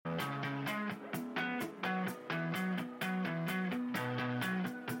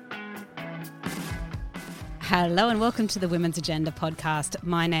Hello and welcome to the Women's Agenda podcast.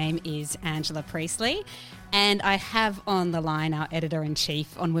 My name is Angela Priestley and I have on the line our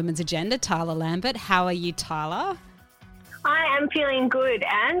Editor-in-Chief on Women's Agenda, Tyler Lambert. How are you, Tyler? I am feeling good,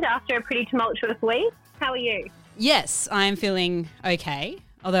 and after a pretty tumultuous week. How are you? Yes, I am feeling okay.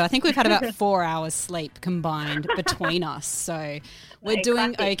 Although I think we've had about 4 hours sleep combined between us. So we're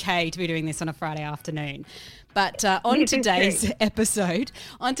doing okay to be doing this on a Friday afternoon. But on today's episode,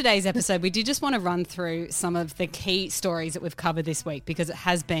 we did just want to run through some of the key stories that we've covered this week because it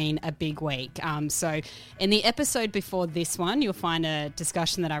has been a big week. So in the episode before this one, you'll find a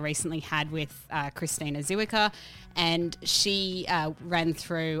discussion that I recently had with Christina Ziwica, and she ran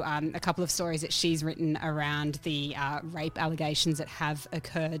through a couple of stories that she's written around the rape allegations that have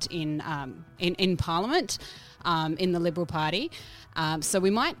occurred in Parliament in the Liberal Party. So we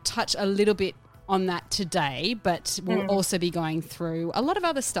might touch a little bit on that today, but we'll also be going through a lot of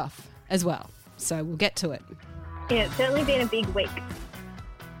other stuff as well. So we'll get to it. Yeah, it's certainly been a big week.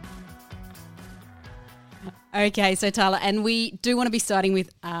 Okay, so Tyler, and we do want to be starting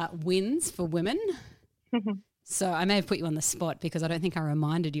with wins for women. So I may have put you on the spot because I don't think I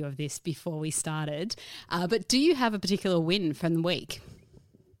reminded you of this before we started. But do you have a particular win from the week?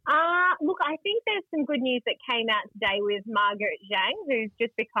 Look, I think there's some good news that came out today with Margaret Zhang, who's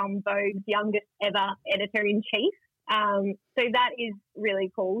just become Vogue's youngest ever editor-in-chief. So that is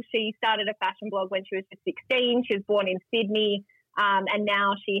really cool. She started a fashion blog when she was just 16. She was born in Sydney, and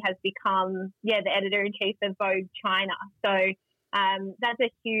now she has become, the editor-in-chief of Vogue China. So that's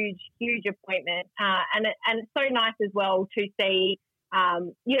a huge, huge appointment. And it's so nice as well to see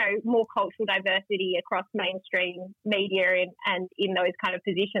more cultural diversity across mainstream media and in those kind of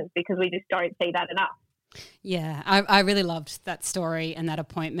positions, because we just don't see that enough. Yeah, I really loved that story and that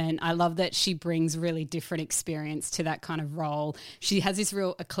appointment. I love that she brings really different experience to that kind of role. She has this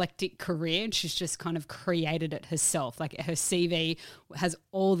real eclectic career and she's just kind of created it herself. Like her CV has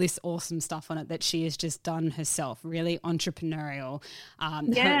all this awesome stuff on it that she has just done herself, really entrepreneurial,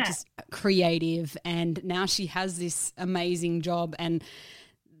 just creative. And now she has this amazing job, and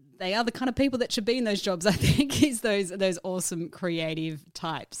they are the kind of people that should be in those jobs, I think, is those awesome creative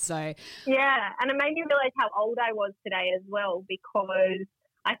types. So yeah, and it made me realise how old I was today as well, because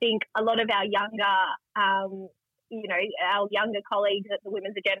I think a lot of our younger, our younger colleagues at the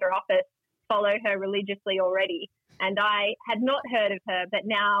Women's Agenda office follow her religiously already. And I had not heard of her, but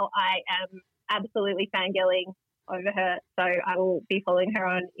now I am absolutely fangirling over her. So I will be following her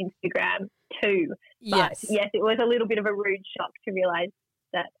on Instagram too. But yes, it was a little bit of a rude shock to realise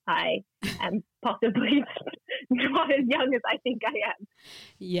that I am possibly not as young as I think I am.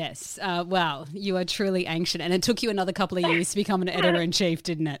 Yes. Well, you are truly ancient, and it took you another couple of years to become an editor-in-chief,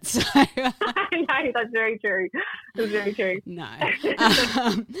 didn't it? So no, that's very true. That's very true. No.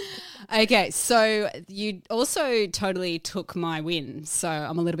 Okay, so you also totally took my win, so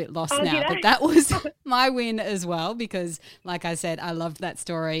I'm a little bit lost now. But that was my win as well because, like I said, I loved that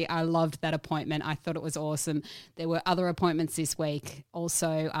story. I loved that appointment. I thought it was awesome. There were other appointments this week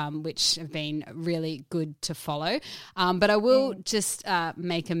also, which have been really good to follow. But I will just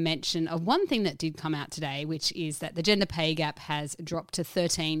make a mention of one thing that did come out today, which is that the gender pay gap has dropped to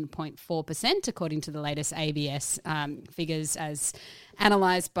 13.4%, according to the latest ABS figures as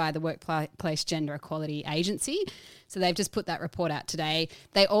analysed by the Workplace Gender Equality Agency. So they've just put that report out today.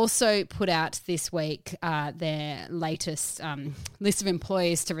 They also put out this week their latest list of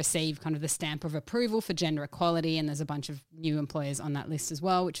employers to receive kind of the stamp of approval for gender equality, and there's a bunch of new employers on that list as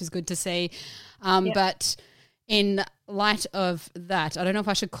well, which is good to see. But in light of that, I don't know if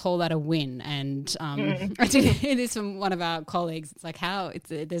I should call that a win. And I did hear this from one of our colleagues. It's like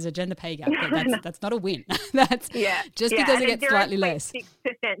there's a gender pay gap, but that's not a win. That's just because it gets slightly less. 6%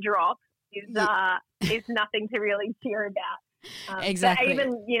 drop is nothing to really cheer about. Exactly. Even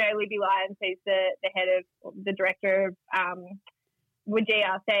Libby Lyons, who's the head of the director of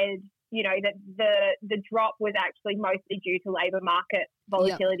WGEA, said that the drop was actually mostly due to labour market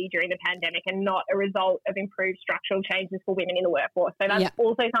volatility during the pandemic and not a result of improved structural changes for women in the workforce. So that's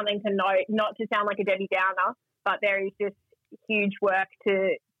also something to note, not to sound like a Debbie Downer, but there is just huge work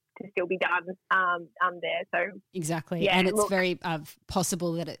to still be done there. So exactly. And it's very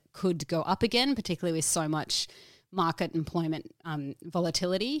possible that it could go up again, particularly with so much market employment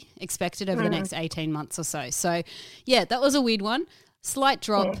volatility expected over the next 18 months or so. So, that was a weird one. Slight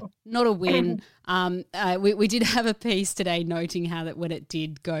drop, not a win. We did have a piece today noting how that when it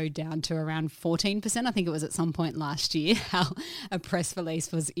did go down to around 14%, I think it was at some point last year, how a press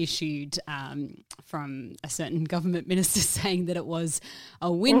release was issued from a certain government minister saying that it was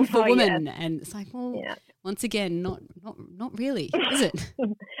a win for women. And it's like, once again, not really, is it?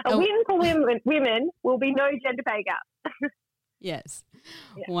 A win for women will be no gender pay gap. Yes.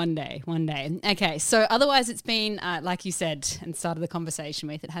 Yeah. One day. Okay. So otherwise it's been, like you said and started the conversation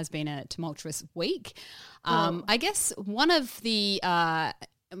with, it has been a tumultuous week. I guess one of the, I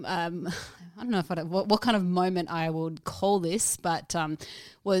don't know what kind of moment I would call this, but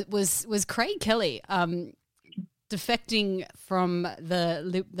was Craig Kelly defecting from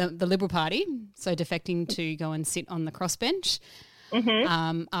the Liberal Party, so defecting to go and sit on the crossbench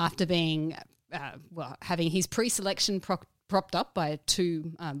after being, having his pre-selection propped up by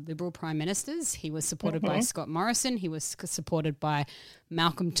two Liberal Prime Ministers. He was supported by Scott Morrison. He was supported by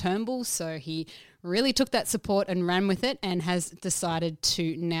Malcolm Turnbull. So he really took that support and ran with it and has decided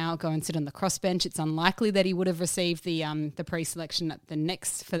to now go and sit on the crossbench. It's unlikely that he would have received the pre-selection at in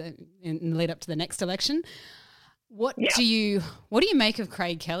the lead up to the next election. What do you make of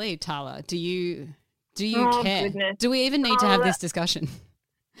Craig Kelly, Tala? Do you care? Goodness. Do we even need to have this discussion?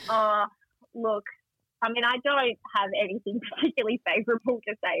 Look, I mean, I don't have anything particularly favourable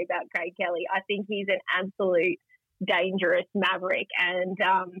to say about Craig Kelly. I think he's an absolute dangerous maverick, and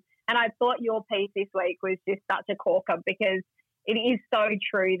I thought your piece this week was just such a corker, because it is so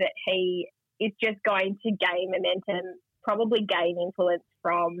true that he is just going to gain momentum, probably gain influence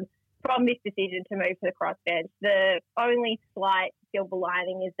from this decision to move to the crossbench. The only slight silver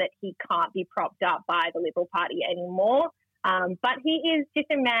lining is that he can't be propped up by the Liberal Party anymore. But he is just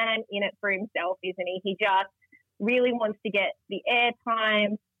a man in it for himself, isn't he? He just really wants to get the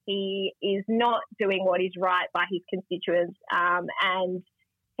airtime. He is not doing what is right by his constituents, and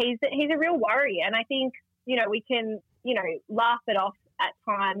he's a real worry. And I think, we can, laugh it off at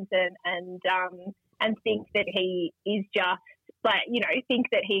times and think that he is just, think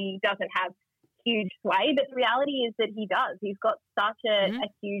that he doesn't have huge sway. But the reality is that he does. He's got such a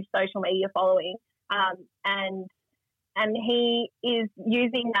huge social media following, and he is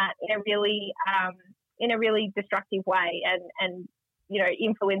using that in a really destructive way, and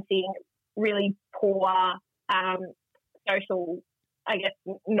influencing really poor social, I guess,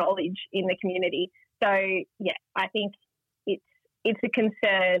 knowledge in the community. So yeah, I think it's a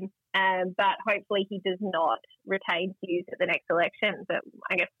concern, but hopefully he does not retain views at the next election. But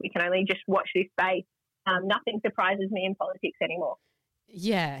I guess we can only just watch this space. Nothing surprises me in politics anymore.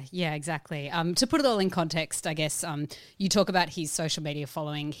 Yeah, exactly. To put it all in context, I guess you talk about his social media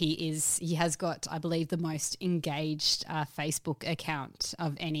following. He has got, I believe, the most engaged Facebook account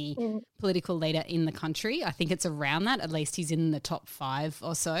of any political leader in the country. I think it's around that. At least he's in the top 5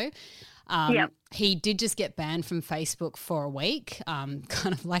 or so. He did just get banned from Facebook for a week, kind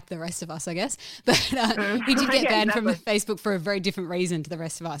of like the rest of us, I guess. But he did get banned from Facebook for a very different reason to the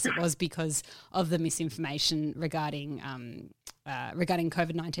rest of us. It was because of the misinformation regarding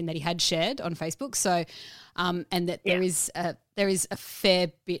COVID-19 that he had shared on Facebook. So, and that there is a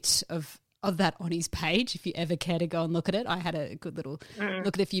fair bit of that on his page, if you ever care to go and look at it. I had a good little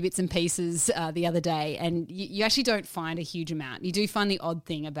look at a few bits and pieces the other day, and you actually don't find a huge amount. You do find the odd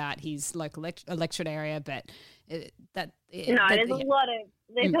thing about his local electorate area, but there's a lot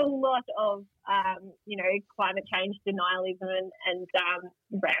of climate change denialism and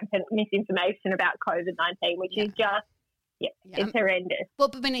rampant misinformation about COVID-19, which is just it's horrendous. Well,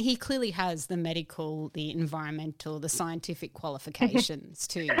 but he clearly has the medical, the environmental, the scientific qualifications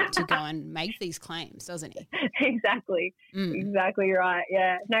to go and make these claims, doesn't he? Exactly. Exactly right.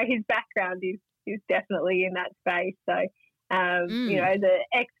 Yeah. No, his background is definitely in that space. So, the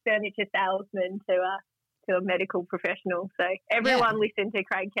ex-furniture salesman to a medical professional. So everyone listen to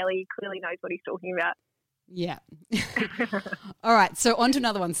Craig Kelly, clearly knows what he's talking about. Yeah. All right. So on to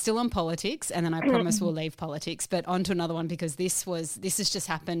another one, still on politics, and then I promise we'll leave politics, but on to another one, because this has just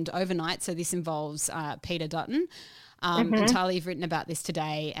happened overnight. So this involves Peter Dutton. And Tali, you've written about this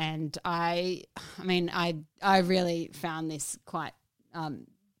today, and I really found this quite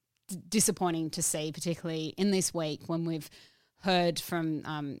disappointing to see, particularly in this week when we've heard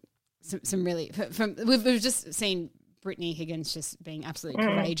from we've just seen Brittany Higgins just being absolutely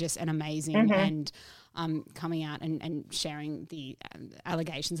courageous and amazing, and coming out and sharing the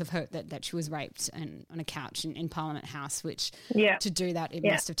allegations of her that she was raped and on a couch in Parliament House, which to do that it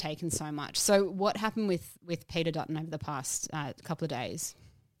must have taken so much. So what happened with Peter Dutton over the past couple of days?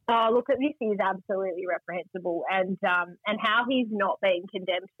 Oh, look, this is absolutely reprehensible, and how he's not being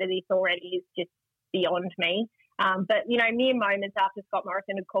condemned for this already is just beyond me. But mere moments after Scott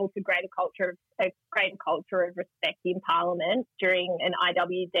Morrison had called for greater culture of respect in Parliament during an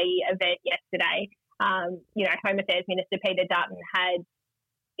IWD event yesterday, Home Affairs Minister Peter Dutton had,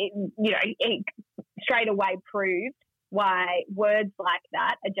 straight away proved why words like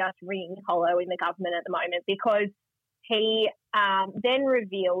that are just ringing hollow in the government at the moment, because he then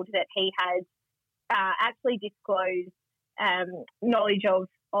revealed that he had actually disclosed knowledge of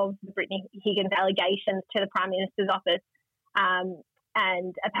the Brittany Higgins allegations to the Prime Minister's office,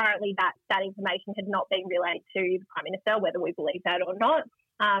 and apparently that information had not been relayed to the Prime Minister, whether we believe that or not.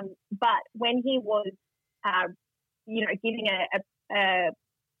 But when he was, giving a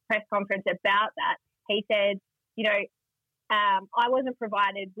press conference about that, he said, I wasn't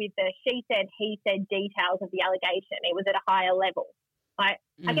provided with the she said, he said details of the allegation. It was at a higher level. I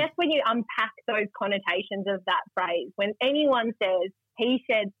guess when you unpack those connotations of that phrase, when anyone says he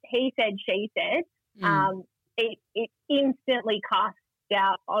said, she said, it instantly casts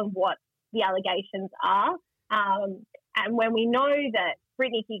doubt on what the allegations are. And when we know that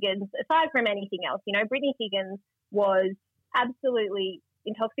Brittany Higgins, aside from anything else, Brittany Higgins was absolutely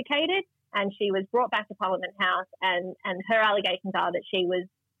intoxicated, and she was brought back to Parliament House, and her allegations are that she was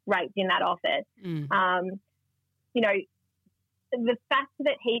raped in that office. The fact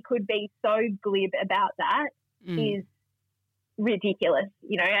that he could be so glib about that is ridiculous.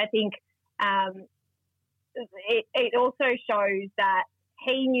 I think it also shows that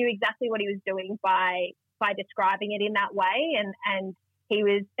he knew exactly what he was doing by describing it in that way, and he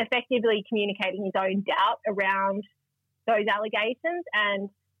was effectively communicating his own doubt around those allegations, and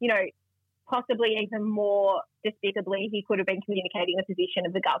possibly even more despicably, he could have been communicating the position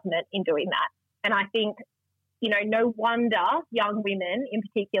of the government in doing that. And I think no wonder young women in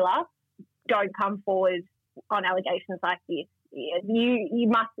particular don't come forward on allegations like this. You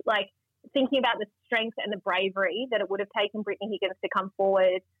must, thinking about the strength and the bravery that it would have taken Brittany Higgins to come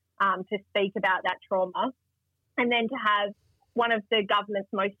forward to speak about that trauma, and then to have one of the government's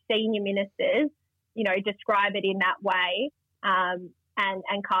most senior ministers, describe it in that way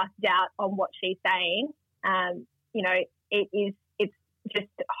and cast doubt on what she's saying. It's just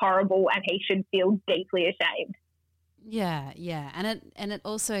horrible, and he should feel deeply ashamed. Yeah. And it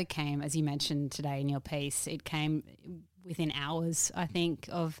also came, as you mentioned today in your piece, it came within hours, I think,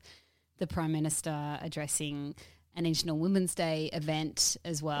 of the Prime Minister addressing an International Women's Day event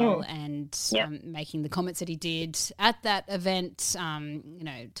as well, and making the comments that he did at that event,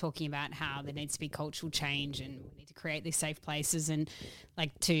 talking about how there needs to be cultural change and we need to create these safe places, and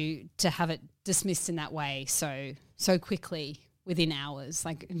to have it dismissed in that way so quickly within hours.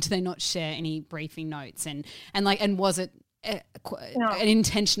 Do they not share any briefing notes? And was it an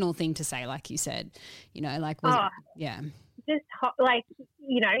intentional thing to say, like you said? Just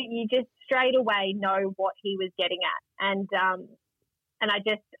you just straight away know what he was getting at, and I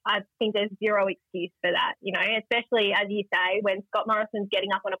think there's zero excuse for that. Especially as you say, when Scott Morrison's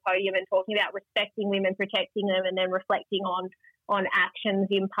getting up on a podium and talking about respecting women, protecting them, and then reflecting on actions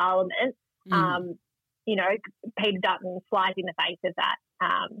in Parliament. Peter Dutton flies in the face of that.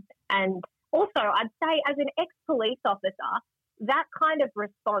 And also, I'd say as an ex-police officer, that kind of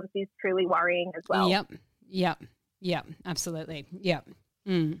response is truly worrying as well. Yep, absolutely. Yep.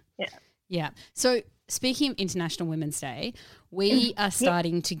 Yeah. So speaking of International Women's Day, we are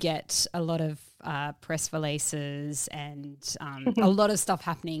starting to get a lot of press releases and a lot of stuff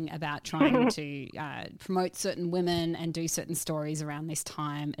happening about trying to promote certain women and do certain stories around this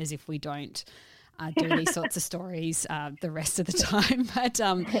time, as if we don't do these sorts of stories the rest of the time. But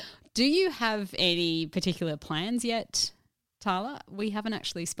do you have any particular plans yet, Tala? We haven't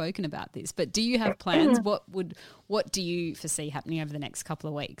actually spoken about this, but do you have plans? What do you foresee happening over the next couple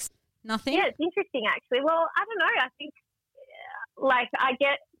of weeks? Nothing? Yeah, it's interesting actually. Well, I don't know. I think I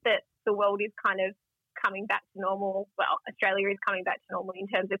get that the world is kind of coming back to normal. Well, Australia is coming back to normal in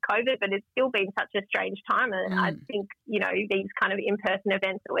terms of COVID, but it's still been such a strange time. And I think, these kind of in-person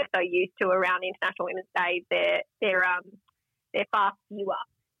events that we're so used to around International Women's Day, they're far fewer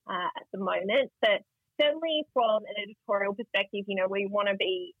at the moment. But certainly from an editorial perspective, we want to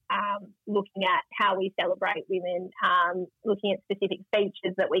be looking at how we celebrate women, looking at specific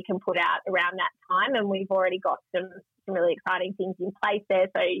features that we can put out around that time. And we've already got some really exciting things in place there.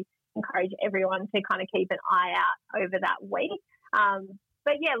 So encourage everyone to kind of keep an eye out over that week.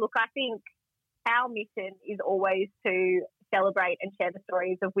 But yeah, look, I think our mission is always to celebrate and share the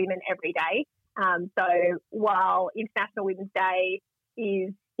stories of women every day. So while International Women's Day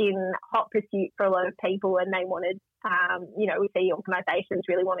is in hot pursuit for a lot of people, and they wanted, we see organisations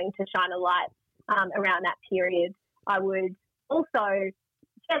really wanting to shine a light around that period, I would also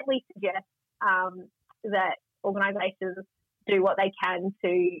gently suggest that organisations do what they can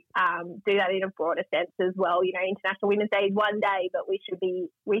to do that in a broader sense as well. International Women's Day is one day, but we should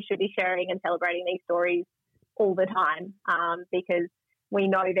be sharing and celebrating these stories all the time, because we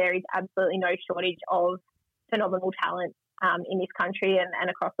know there is absolutely no shortage of phenomenal talent in this country and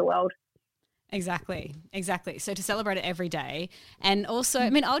across the world. Exactly. So to celebrate it every day. And also, I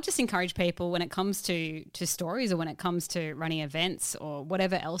mean, I'll just encourage people when it comes to stories or when it comes to running events or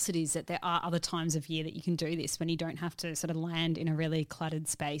whatever else it is, that there are other times of year that you can do this when you don't have to sort of land in a really cluttered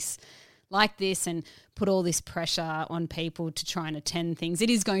space like this and put all this pressure on people to try and attend things. It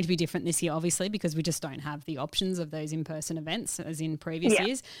is going to be different this year, obviously, because we just don't have the options of those in-person events as in previous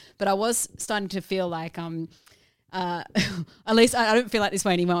years. But I was starting to feel like at least I don't feel like this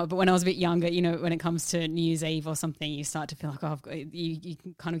way anymore, but when I was a bit younger, you know, when it comes to New Year's Eve or something, you start to feel like, you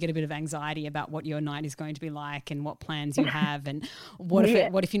kind of get a bit of anxiety about what your night is going to be like and what plans you have and what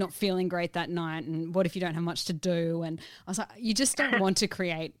if you're not feeling great that night and what if you don't have much to do. And I was like, you just don't want to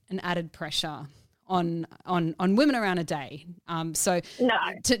create an added pressure on women around a day. So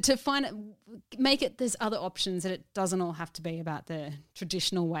to make it, there's other options, that it doesn't all have to be about the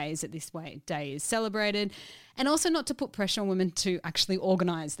traditional ways that this day is celebrated, and also not to put pressure on women to actually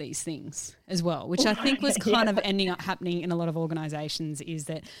organise these things as well, which I think was kind of ending up happening in a lot of organisations, is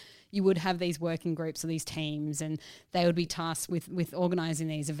that you would have these working groups or these teams and they would be tasked with organising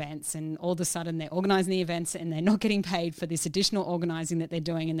these events, and all of a sudden they're organising the events and they're not getting paid for this additional organising that they're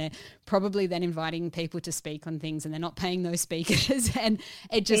doing, and they're probably then inviting people to speak on things and they're not paying those speakers and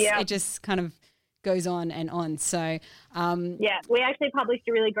it just kind of goes on and on. So we actually published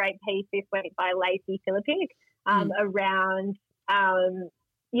a really great piece this week by Lacey Philippic around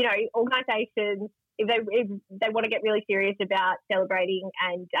organisations, if they want to get really serious about celebrating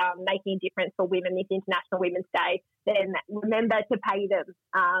and making a difference for women this International Women's Day, then remember to pay them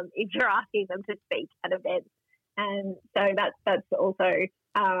if you're asking them to speak at events. And so that's also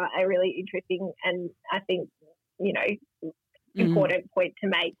a really interesting and I think, important point to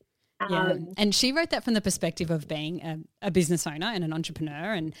make. And she wrote that from the perspective of being a business owner and an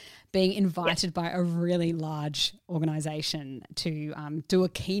entrepreneur and being invited by a really large organisation to do a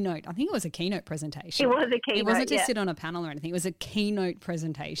keynote. I think it was a keynote presentation. It was a keynote. It wasn't to sit on a panel or anything. It was a keynote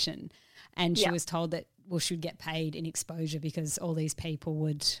presentation. And she was told that, she would get paid in exposure because all these people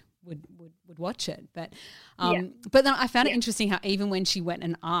would watch it. But then I found it interesting how even when she went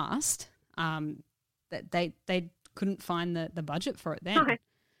and asked, that they couldn't find the budget for it then. Okay.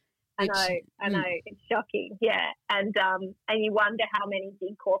 I know, it's shocking, and you wonder how many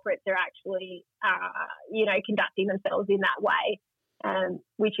big corporates are actually, conducting themselves in that way,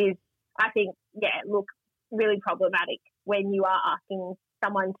 which is, I think, really problematic when you are asking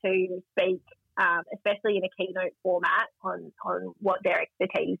someone to speak, especially in a keynote format, on what their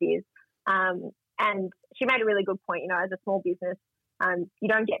expertise is. And she made a really good point, as a small business, you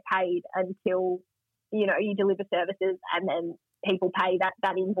don't get paid until, you deliver services and then people pay that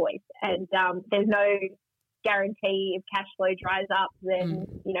invoice, and there's no guarantee if cash flow dries up, then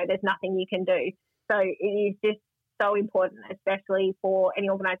there's nothing you can do. So it is just so important, especially for any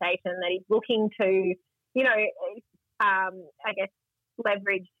organisation that is looking to, I guess,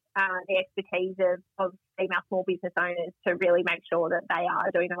 leverage the expertise of female small business owners to really make sure that they are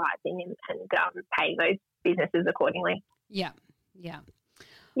doing the right thing and paying those businesses accordingly. Yeah.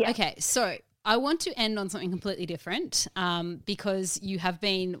 Okay, so I want to end on something completely different because we have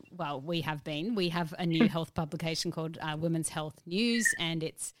a new health publication called Women's Health News, and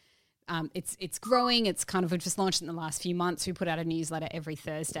it's growing. It's kind of, we've just launched it in the last few months. We put out a newsletter every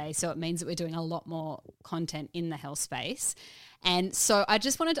Thursday, so it means that we're doing a lot more content in the health space. And so I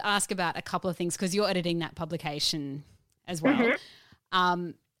just wanted to ask about a couple of things because you're editing that publication as well.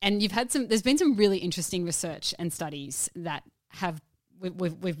 And there's been some really interesting research and studies that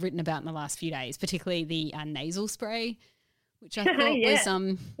we've written about in the last few days, particularly the nasal spray, which I thought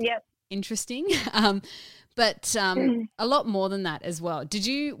was interesting. But a lot more than that as well. Did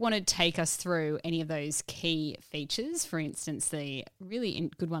you want to take us through any of those key features? For instance, the really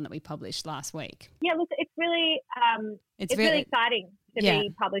good one that we published last week. Yeah, look, it's really really exciting to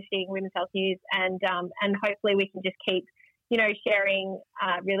be publishing Women's Health News, and hopefully we can just keep sharing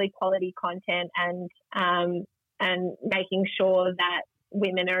really quality content and making sure that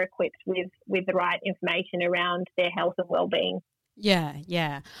women are equipped with the right information around their health and well-being.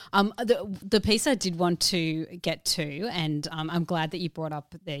 Yeah. The piece I did want to get to, and I'm glad that you brought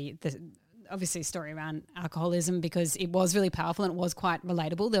up the obviously story around alcoholism because it was really powerful and it was quite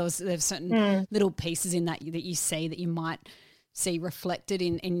relatable. There's certain little pieces in that you see that you might see reflected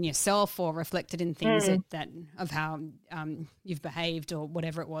in yourself or reflected in things that of how you've behaved or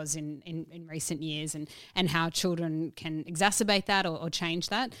whatever it was in recent years and how children can exacerbate that or change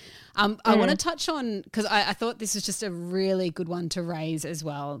that. I want to touch on, because I thought this was just a really good one to raise as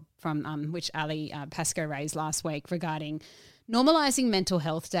well from which Ali Pascoe raised last week regarding normalising mental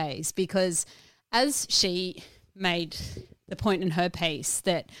health days, because as she made the point in her piece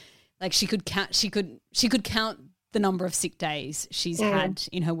that like she could count the number of sick days she's had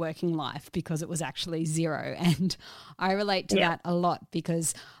in her working life because it was actually 0. And I relate to that a lot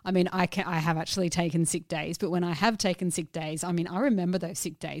because, I mean, I have actually taken sick days, but when I have taken sick days, I mean, I remember those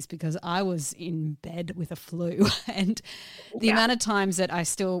sick days because I was in bed with a flu and the amount of times that I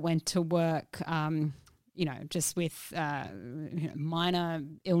still went to work, just with minor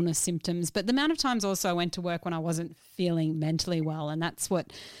illness symptoms. But the amount of times also I went to work when I wasn't feeling mentally well. And that's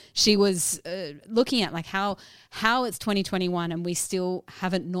what she was looking at, like how it's 2021 and we still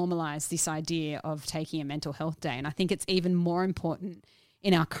haven't normalized this idea of taking a mental health day. And I think it's even more important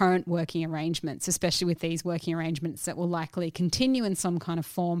in our current working arrangements, especially with these working arrangements that will likely continue in some kind of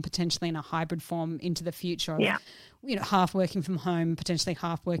form, potentially in a hybrid form into the future of, half working from home, potentially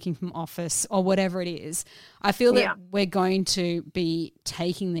half working from office or whatever it is. I feel that we're going to be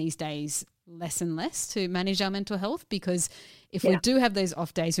taking these days less and less to manage our mental health because if we do have those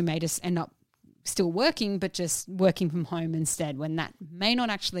off days, we may just end up still working but just working from home instead when that may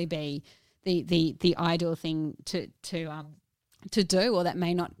not actually be the ideal thing to do, or that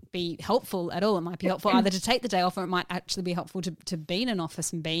may not be helpful at all. It might be helpful either to take the day off or it might actually be helpful to be in an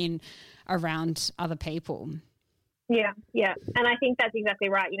office and be around other people. Yeah. And I think that's exactly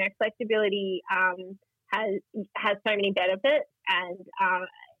right. Flexibility has so many benefits and,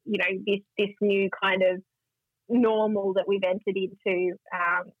 this new kind of normal that we've entered into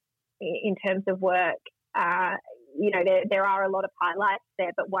in terms of work, there are a lot of highlights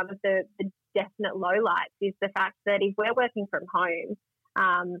there, but one of the definite lowlights is the fact that if we're working from home,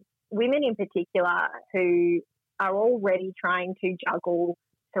 women in particular who are already trying to juggle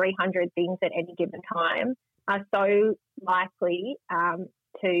 300 things at any given time are so likely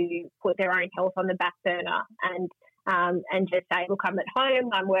to put their own health on the back burner and just say, look, I'm at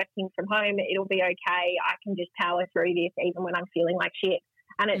home, I'm working from home, it'll be okay, I can just power through this even when I'm feeling like shit.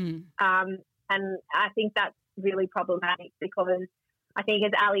 And it's and I think that's really problematic because I think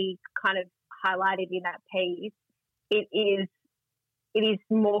as Ali kind of highlighted in that piece, it is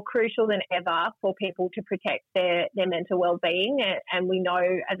more crucial than ever for people to protect their mental well-being. And we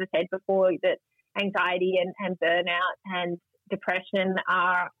know, as I said before, that anxiety and burnout and depression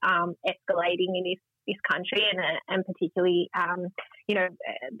are escalating in this country and particularly,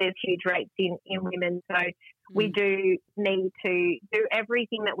 there's huge rates in women. So we do need to do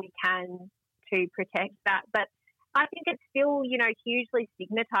everything that we can to protect that. But I think it's still, hugely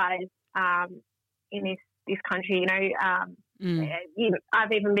stigmatized in this country.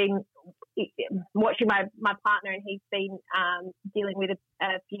 I've even been watching my partner, and he's been dealing with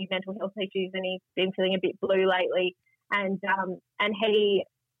a few mental health issues, and he's been feeling a bit blue lately. And he,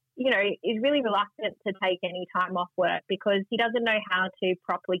 is really reluctant to take any time off work because he doesn't know how to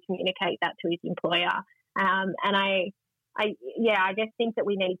properly communicate that to his employer. And I just think that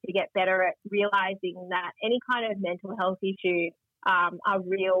we need to get better at realising that any kind of mental health issue are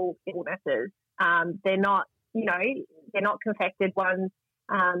real illnesses. They're not, they're not confected ones.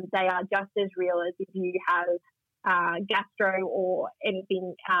 They are just as real as if you have gastro or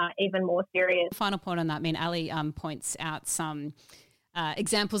anything even more serious. Final point on that, Ali points out some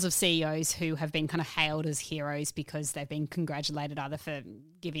examples of CEOs who have been kind of hailed as heroes because they've been congratulated either for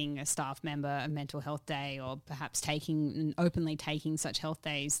giving a staff member a mental health day or perhaps openly taking such health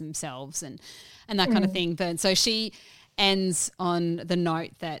days themselves and that kind of thing. But so she ends on the note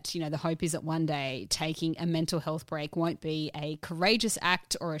that, the hope is that one day taking a mental health break won't be a courageous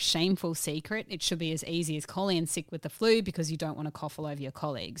act or a shameful secret. It should be as easy as calling in sick with the flu because you don't want to cough all over your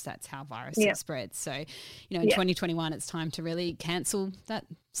colleagues. That's how viruses spread. So, in 2021, it's time to really cancel that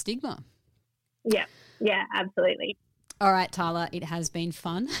stigma. Yeah, absolutely. All right, Tala, it has been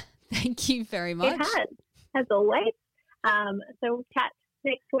fun. Thank you very much. It has, as always. So we'll chat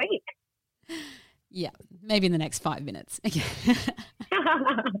next week. Yeah, maybe in the next 5 minutes. Okay.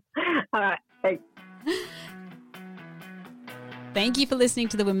 All right. Thanks. Thank you for listening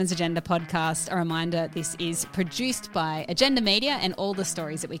to the Women's Agenda podcast. A reminder, this is produced by Agenda Media, and all the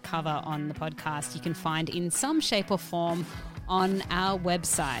stories that we cover on the podcast you can find in some shape or form on our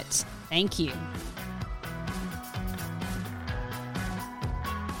website. Thank you.